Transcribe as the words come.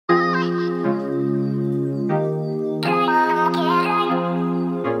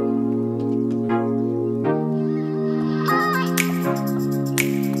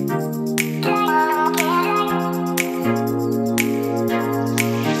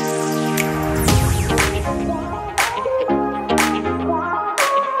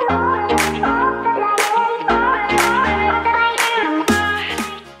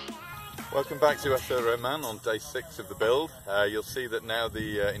to Essert Romand on day 6 of the build. You'll see that now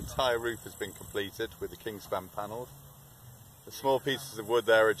the entire roof has been completed with the kingspan panels. The small pieces of wood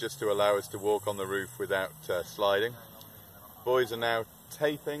there are just to allow us to walk on the roof without sliding. Boys are now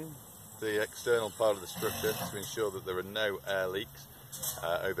taping the external part of the structure to ensure that there are no air leaks.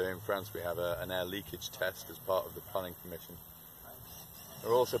 Over here in France we have an air leakage test as part of the planning permission.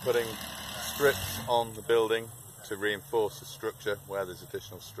 We're also putting strips on the building to reinforce the structure where there's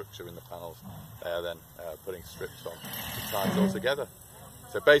additional structure in the panels. They are then putting strips on to tie it all together.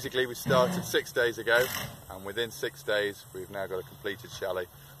 So basically we started 6 days ago, and within 6 days we've now got a completed chalet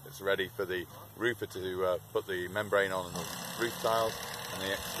that's ready for the roofer to put the membrane on the roof tiles, and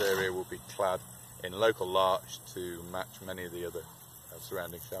the exterior will be clad in local larch to match many of the other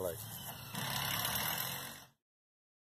surrounding chalets.